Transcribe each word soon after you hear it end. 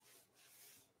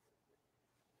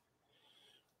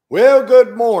Well,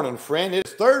 good morning, friend.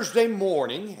 It's Thursday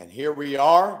morning, and here we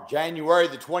are, January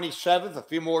the 27th, a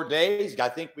few more days. I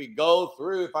think we go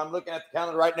through, if I'm looking at the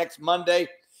calendar right, next Monday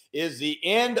is the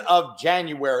end of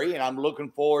January, and I'm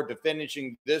looking forward to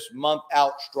finishing this month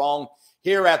out strong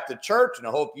here at the church, and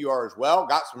I hope you are as well.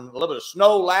 Got a little bit of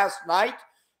snow last night,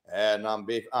 and I'm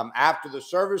after the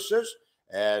services,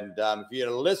 and if you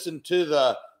listened to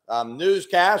the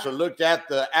newscast or looked at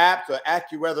the app, the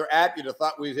AccuWeather app, you'd have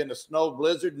thought we was in a snow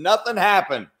blizzard. Nothing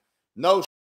happened. No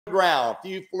ground, a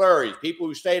few flurries. People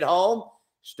who stayed home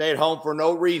for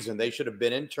no reason. They should have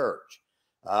been in church.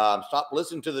 Stop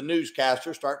listening to the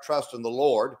newscaster. Start trusting the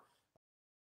Lord.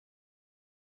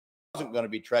 It wasn't going to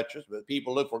be treacherous, but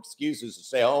people look for excuses to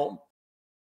stay home.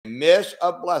 Miss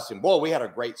a blessing. Boy, we had a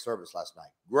great service last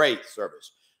night. Great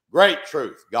service. Great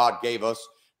truth God gave us.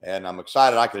 And I'm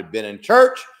excited I could have been in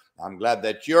church. I'm glad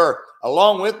that you're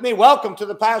along with me. Welcome to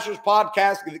the Pastor's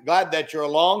Podcast. Glad that you're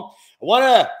along. I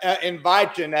want to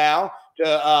invite you now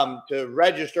to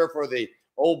register for the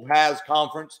Old Paths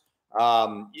Conference.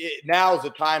 Now is the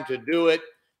time to do it.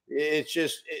 It's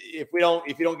just if you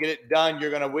don't get it done, you're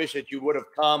going to wish that you would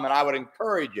have come. And I would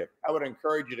encourage you.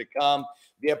 To come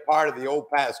be a part of the Old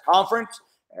Paths Conference,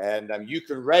 and you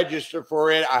can register for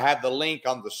it. I have the link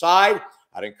on the side.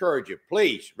 I'd encourage you,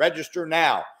 please register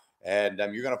now. And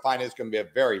you're going to find it's going to be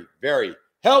a very, very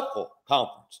helpful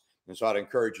conference. And so I'd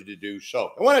encourage you to do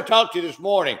so. I want to talk to you this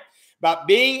morning about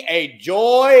being a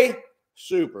joy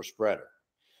super spreader.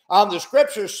 The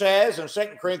scripture says in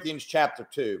 2 Corinthians chapter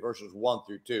 2, verses 1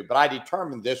 through 2, but I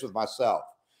determined this with myself,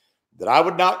 that I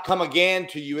would not come again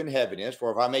to you in heaviness,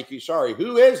 for if I make you sorry,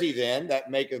 who is he then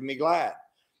that maketh me glad?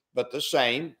 But the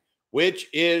same which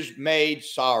is made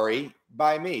sorry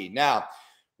by me. Now,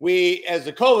 as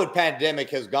the COVID pandemic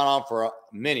has gone on for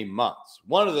many months,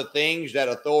 one of the things that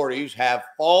authorities have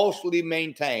falsely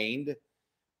maintained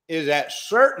is that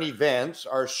certain events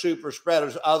are super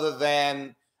spreaders others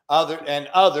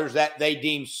that they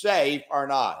deem safe are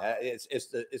not. It's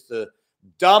the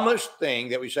dumbest thing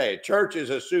that we say. A church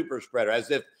is a super spreader, as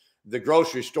if the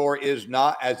grocery store is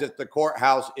not, as if the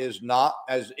courthouse is not,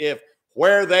 as if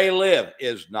where they live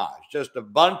is not. It's just a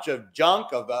bunch of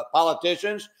junk of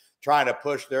politicians trying to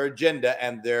push their agenda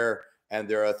and their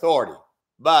authority.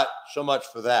 But so much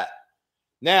for that.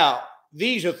 Now,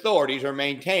 these authorities are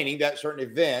maintaining that certain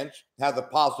events have the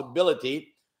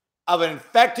possibility of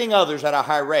infecting others at a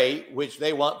high rate, which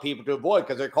they want people to avoid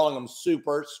because they're calling them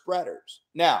super spreaders.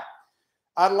 Now,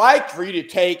 I'd like for you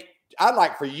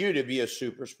to be a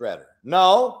super spreader.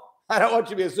 No, I don't want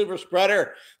you to be a super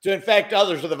spreader to infect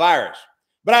others with the virus.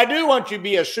 But I do want you to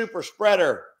be a super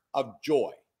spreader of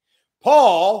joy.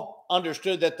 Paul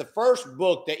understood that the first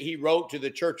book that he wrote to the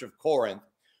church of Corinth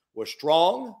was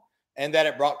strong and that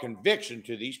it brought conviction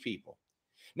to these people.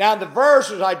 Now, in the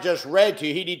verses I just read to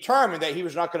you, he determined that he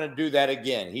was not going to do that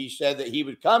again. He said that he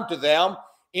would come to them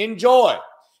in joy.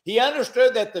 He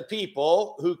understood that the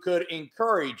people who could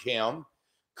encourage him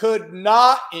could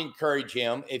not encourage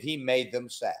him if he made them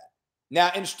sad. Now,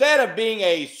 instead of being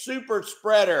a super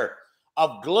spreader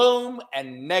of gloom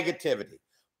and negativity,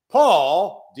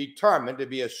 Paul determined to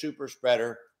be a super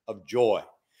spreader of joy.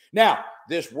 Now,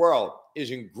 this world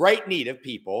is in great need of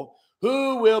people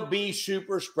who will be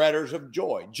super spreaders of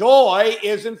joy. Joy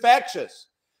is infectious,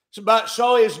 but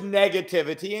so is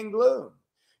negativity and gloom.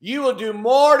 You will do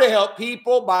more to help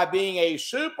people by being a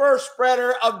super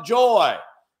spreader of joy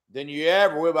than you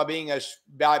ever will by being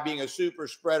a super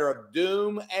spreader of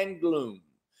doom and gloom.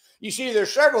 You see,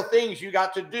 there's several things you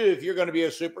got to do if you're going to be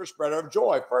a super spreader of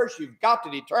joy. First, you've got to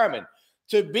determine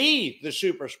to be the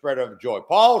super spreader of joy.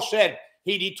 Paul said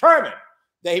he determined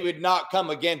that he would not come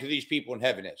again to these people in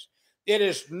heaviness. It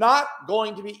is not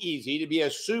going to be easy to be a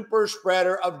super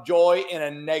spreader of joy in a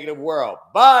negative world,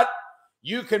 but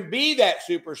you can be that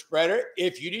super spreader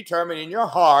if you determine in your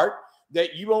heart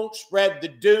that you won't spread the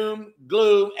doom,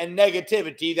 gloom, and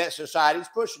negativity that society's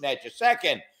pushing at you.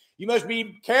 Second, you must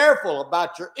be careful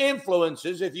about your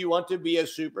influences if you want to be a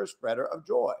super spreader of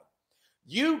joy.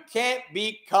 You can't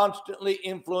be constantly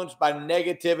influenced by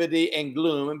negativity and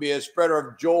gloom and be a spreader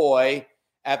of joy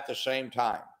at the same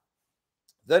time.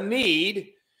 The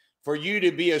need for you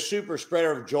to be a super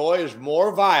spreader of joy is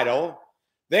more vital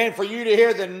than for you to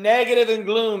hear the negative and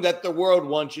gloom that the world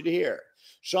wants you to hear.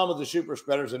 Some of the super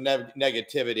spreaders of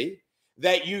negativity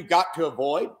that you got to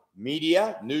avoid: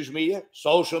 media, news media,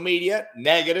 social media,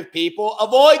 negative people.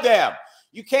 Avoid them.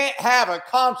 You can't have a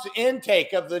constant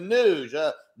intake of the news,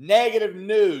 negative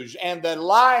news and the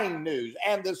lying news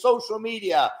and the social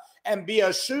media and be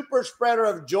a super spreader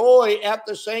of joy at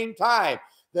the same time.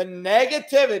 The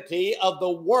negativity of the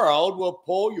world will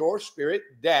pull your spirit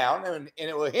down, and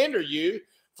it will hinder you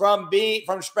from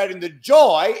spreading the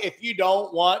joy if you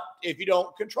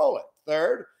don't control it.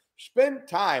 Third, spend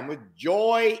time with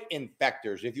joy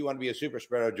infectors if you want to be a super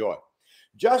spreader of joy.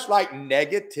 Just like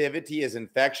negativity is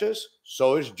infectious,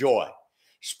 so is joy.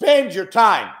 Spend your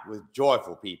time with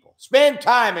joyful people. Spend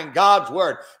time in God's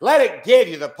word. Let it give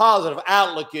you the positive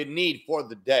outlook you need for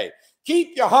the day.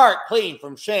 Keep your heart clean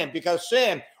from sin, because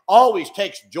sin always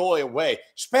takes joy away.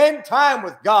 Spend time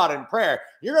with God in prayer.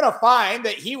 You're going to find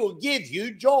that he will give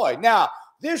you joy. Now,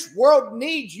 this world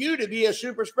needs you to be a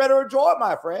super spreader of joy,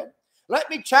 my friend. Let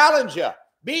me challenge you.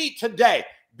 Be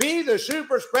the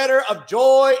super spreader of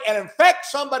joy and infect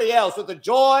somebody else with the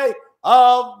joy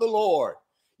of the Lord.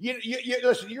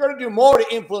 Listen, you're going to do more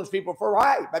to influence people for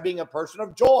right by being a person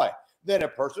of joy than a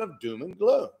person of doom and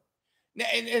gloom.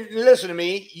 And listen to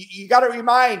me, you got to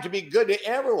remind to be good to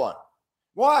everyone.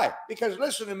 Why? Because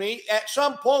listen to me, at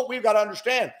some point we've got to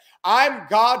understand, I'm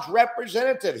God's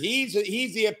representative. He's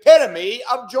the epitome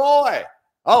of joy.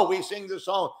 Oh, we sing the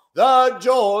song, "The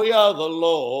joy of the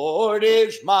Lord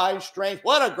is my strength."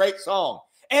 What a great song.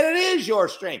 And it is your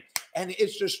strength. And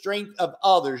it's the strength of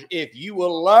others if you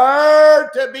will learn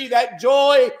to be that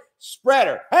joy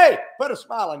spreader. Hey, put a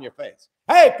smile on your face.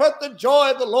 Hey, put the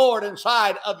joy of the Lord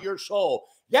inside of your soul.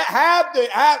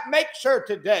 Make sure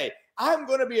today, I'm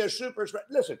going to be a super spreader.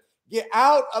 Listen, get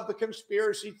out of the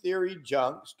conspiracy theory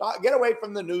junk. Get away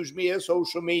from the news media,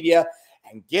 social media,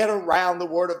 and get around the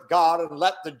word of God and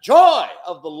let the joy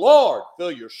of the Lord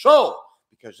fill your soul,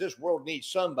 because this world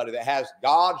needs somebody that has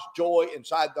God's joy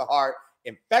inside the heart,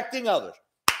 infecting others.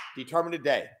 Determine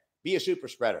today, be a super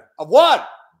spreader of what?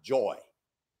 Joy.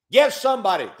 Give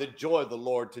somebody the joy of the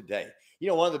Lord today. You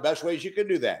know, one of the best ways you can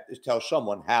do that is tell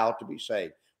someone how to be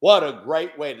saved. What a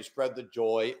great way to spread the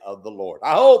joy of the Lord.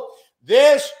 I hope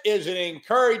this is an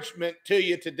encouragement to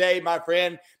you today, my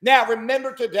friend. Now,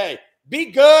 remember today, be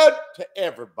good to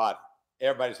everybody.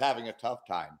 Everybody's having a tough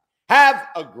time. Have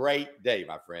a great day,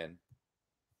 my friend.